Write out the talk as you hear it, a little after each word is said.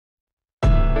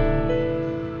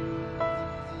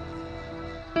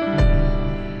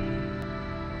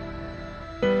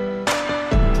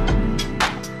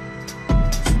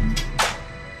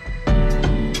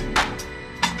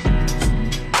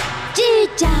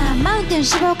ゃんマウンテン脂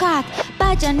肪カート、ば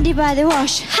あちゃんリバーでウォッ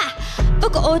シュ。は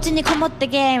僕お家にこもって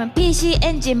ゲーム、 PC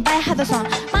エンジンバイハドソン。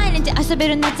毎日遊べ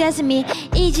る夏休み、イ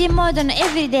ージーモードのエ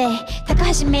ブリデイ。高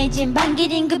橋名人バンギ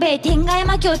リングベイ天外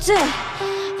魔境2。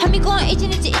ファミコン1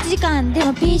日1時間で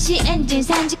も PC エンジン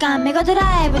3時間。メガド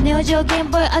ライブネオジオゲー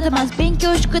ムボーイアドバンス、勉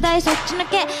強宿題そっちの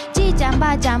け。じいちゃんば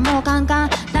あちゃんもうカンカン、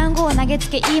団子を投げつ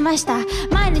け言いました。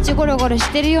毎日ゴロゴロし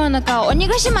てるような顔、鬼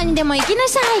ヶ島にでも行きな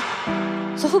さい。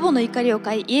祖父母の怒りを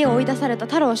買い家を追い出された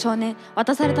太郎少年。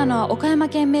渡されたのは岡山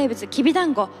県名物きびだ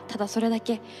んご、ただそれだ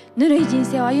け。ぬるい人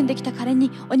生を歩んできた彼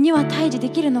に鬼は退治で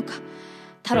きるのか。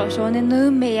太郎少年の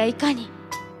運命やいかに。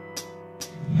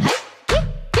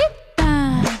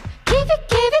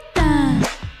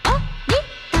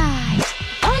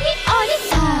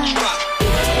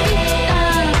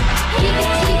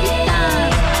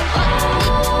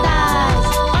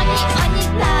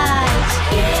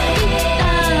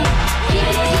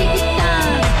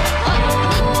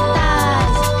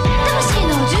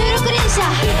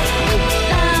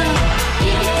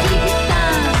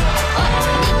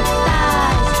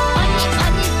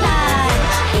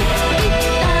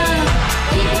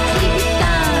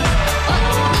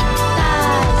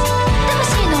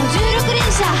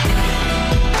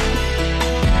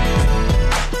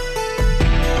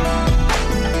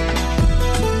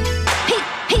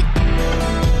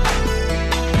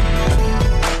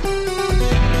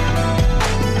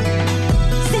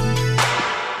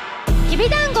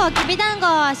きびだんご、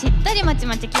しっとりもち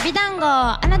もちきびだんご。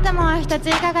あなたも一つ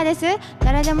いかがです？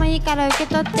誰でもいいから受け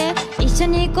取って、一緒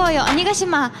に行こうよ鬼ヶ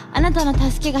島。あなたの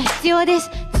助けが必要です。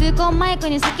痛恨マイク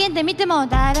に叫んでみても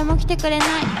誰も来てくれない。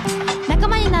仲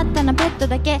間になったのペット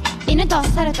だけ、犬と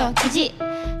猿とキジ。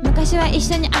昔は一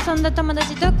緒に遊んだ友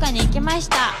達どっかに行きまし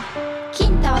た。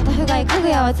金太はタフガイ、かぐ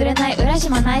やは釣れない浦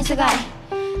島ナイスガイ。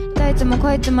どいつも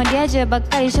こいつもリア充ばっ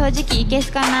かり、正直いけ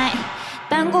すかない。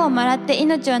団子をもらって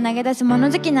命を投げ出す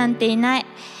物好きなんていない。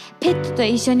ペットと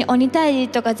一緒に鬼退治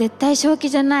とか絶対正気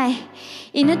じゃない。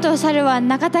犬と猿は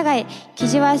仲違い、キ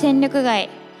ジは戦力外。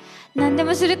何で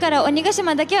もするから鬼ヶ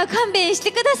島だけは勘弁して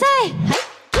ください。はい、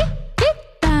キビ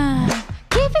タン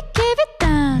キビタ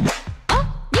ン、鬼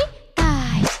退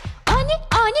治鬼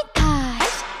退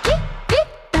治、キビ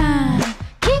タン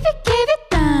キビ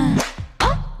タン、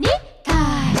鬼退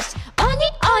治鬼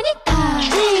退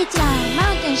治。じいちゃんマ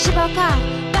ウンテン脂肪カ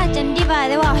ー、ばあちゃんリバー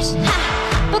でウォッシュ。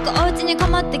僕お家にこ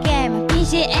もってゲーム、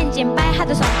 PC エンジンバイハ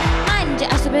ドソン。毎日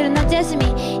遊べる夏休み、イ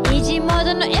ージーモー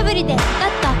ドのエブリデイだっ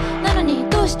た。なのに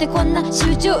どうしてこんな仕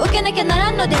打ちを受けなきゃなら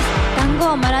んのです。団子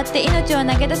をもらって命を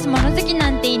投げ出す物好きな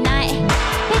んていない。ペ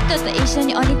ットと一緒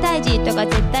に鬼退治とか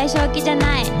絶対正気じゃ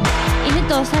ない。犬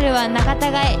と猿は仲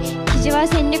違い、キジは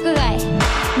戦力外。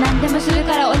何でもする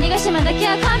から鬼ヶ島だけ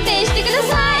は勘弁してくだ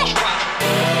さい。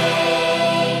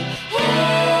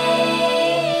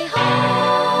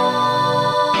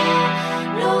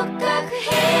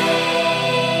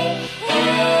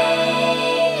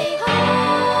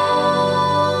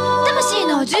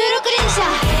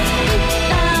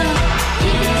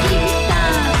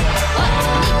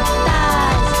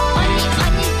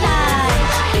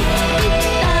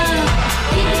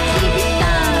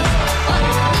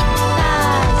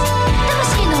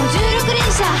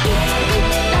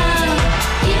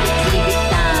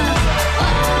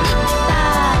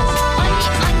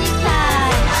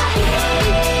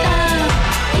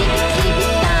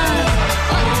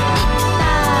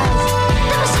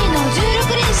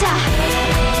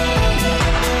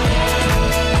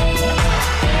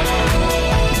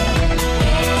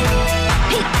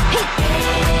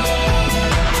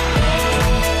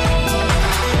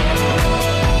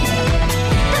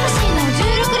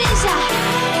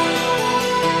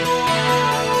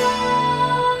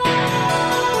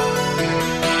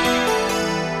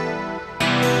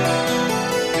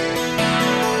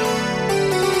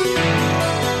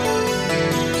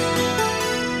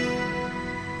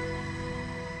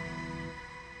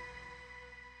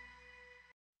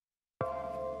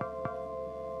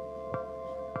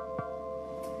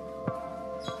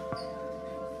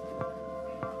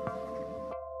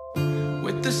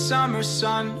Summer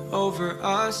sun over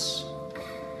us.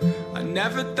 I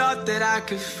never thought that I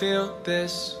could feel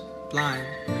this blind.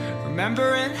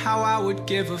 Remembering how I would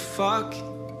give a fuck.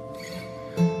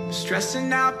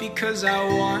 Stressing out because I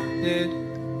wanted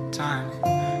time.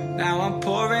 Now I'm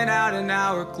pouring out an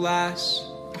hourglass,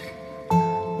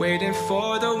 waiting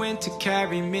for the wind to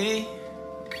carry me.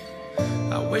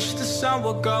 I wish the sun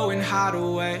would go and hide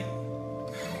away,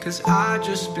 'cause I've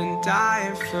just been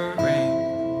dying for rain.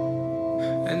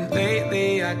 And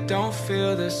lately I don't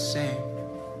feel the same,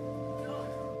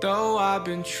 though I've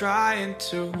been trying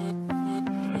to.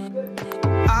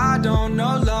 I don't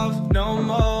know love no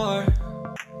more.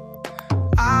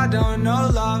 I don't know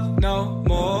love no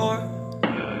more.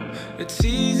 It's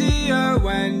easier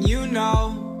when you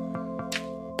know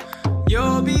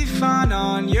you'll be fine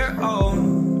on your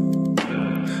own.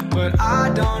 But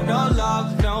I don't know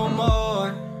love no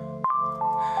more.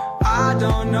 I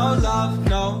don't know love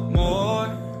no more.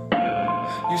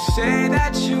 You say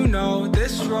that you know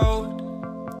this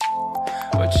road,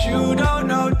 but you don't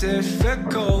know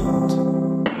difficult.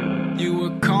 You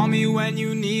would call me when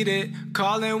you need it,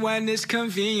 calling when it's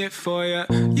convenient for you.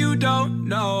 You don't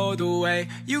know the way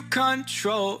you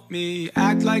control me.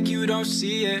 Act like you don't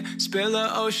see it, spill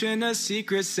an ocean of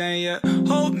secrets, and you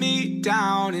hold me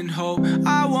down and hope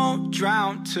I won't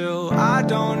drown till I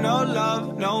don't know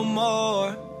love no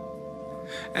more.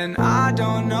 And I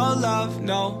don't know love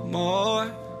no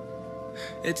more.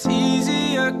 It's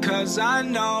easier 'cause I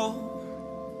know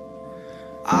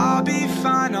I'll be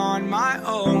fine on my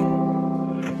own.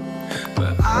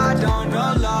 But I don't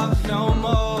know love no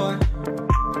more.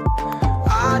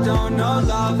 I don't know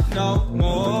love no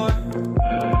more.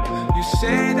 You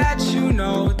say that you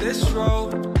know this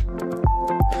road,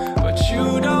 but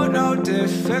you don't know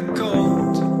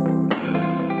difficult.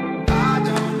 I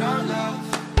don't know love.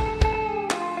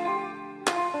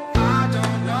 I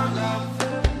don't know love.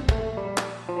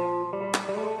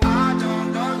 I don't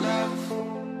know love.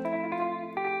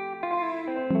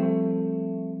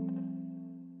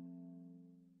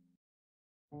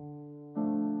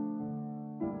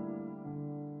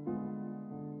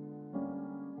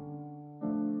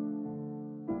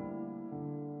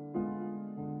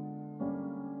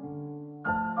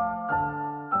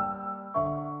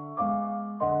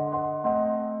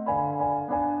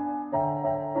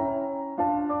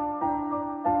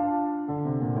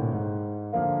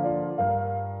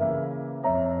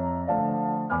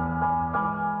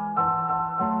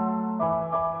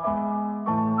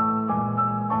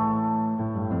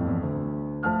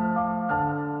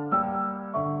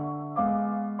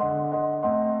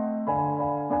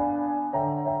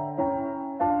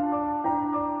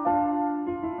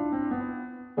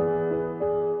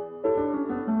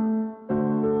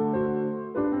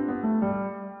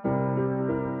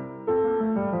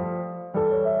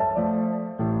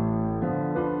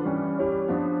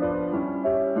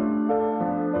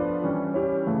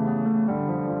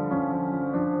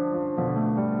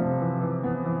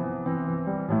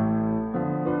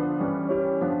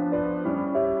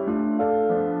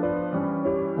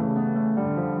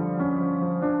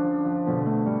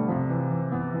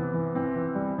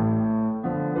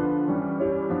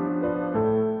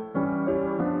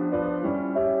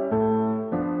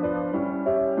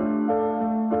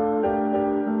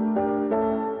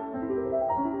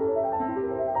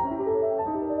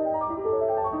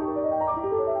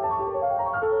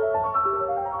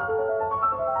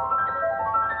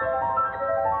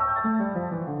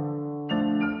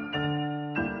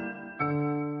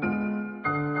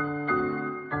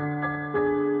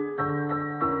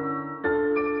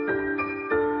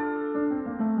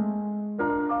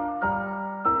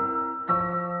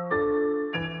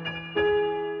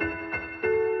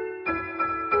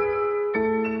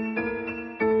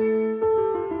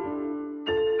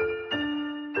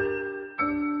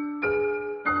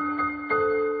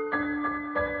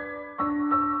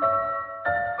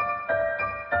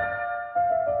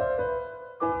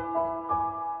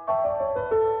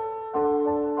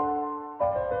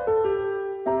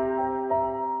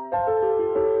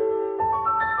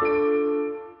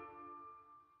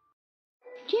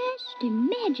 Just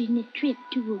imagine a trip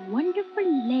to a wonderful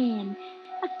land,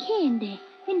 a candy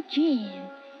and jam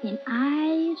and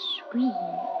ice cream.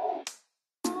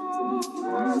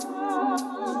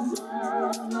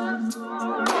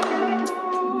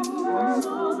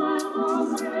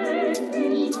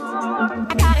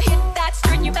 I gotta hit that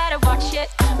string, you better watch it.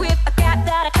 With a cat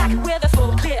that attack with a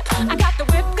full clip. I got the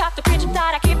whip, got the pitch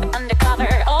that I keep it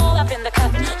undercover. All up in the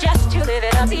cup, just to live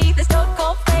it up. See the stone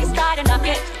cold face, try to knock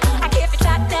it. I keep it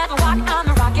tight, never walk on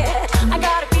the rocket. I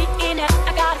got a beat in it,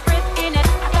 I got a grip in it.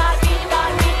 I got a beat, got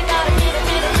a beat, got a beat,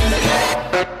 beat, beat,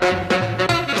 beat.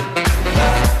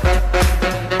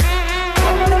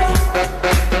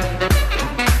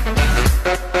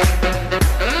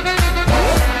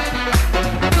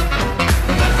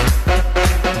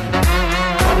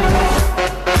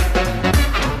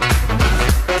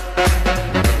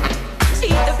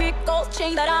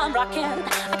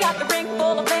 I got the ring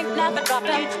full of ink, never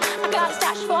dropping. I got a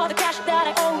stash for the cash that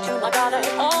I owe to my brother.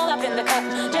 All up in the cup,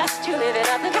 just to live it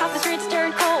up. Look how the streets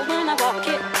turn cold when I walk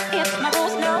it. It's my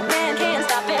rules, no man can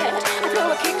stop it. I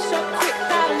throw a kick so quick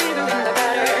that I leave you in the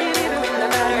gutter. Leave you in the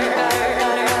gutter, gutter,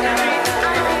 gutter,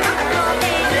 gutter.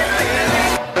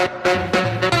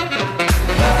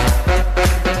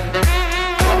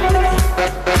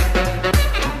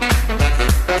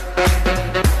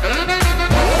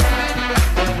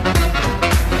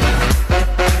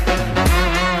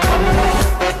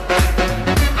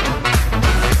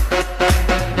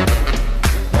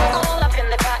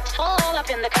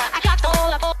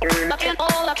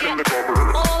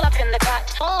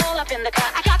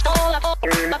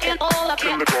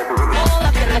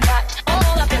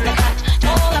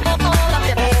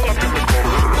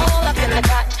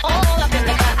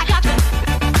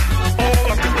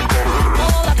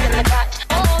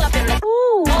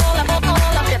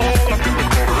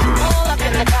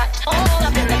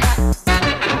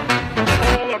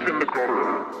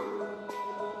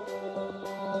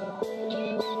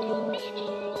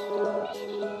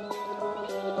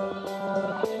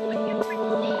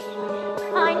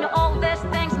 I know all these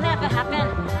things never happen.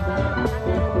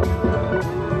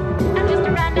 I'm just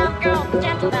a random girl with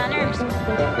gentle manners. In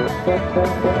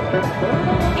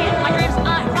my dreams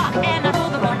I rock and I rule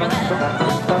the wonderland.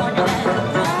 Rule the wonderland.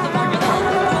 Rule the wonderland.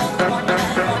 Rule the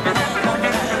wonderland.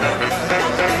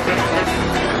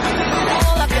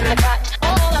 All up in the cut.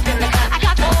 All up in the cut. I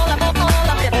got all up in the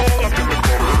cut.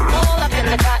 All up in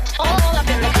the cut. All up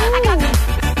in the cut. I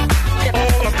got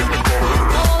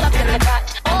all up in the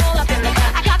cut. All up in the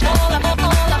cut. I got all up in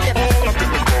the cut.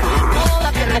 All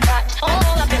up in the cut.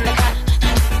 All up in the cut.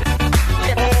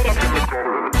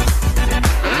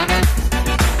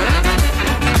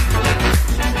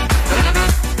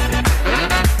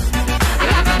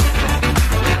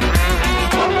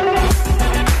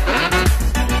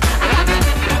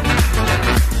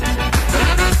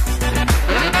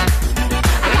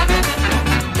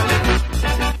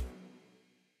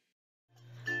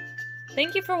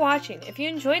 Thank you for watching. If you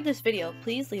enjoyed this video,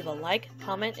 please leave a like,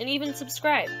 comment, and even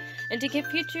subscribe. And to get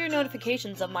future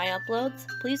notifications of my uploads,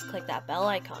 please click that bell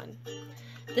icon.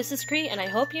 This is Cree, and I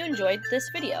hope you enjoyed this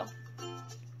video.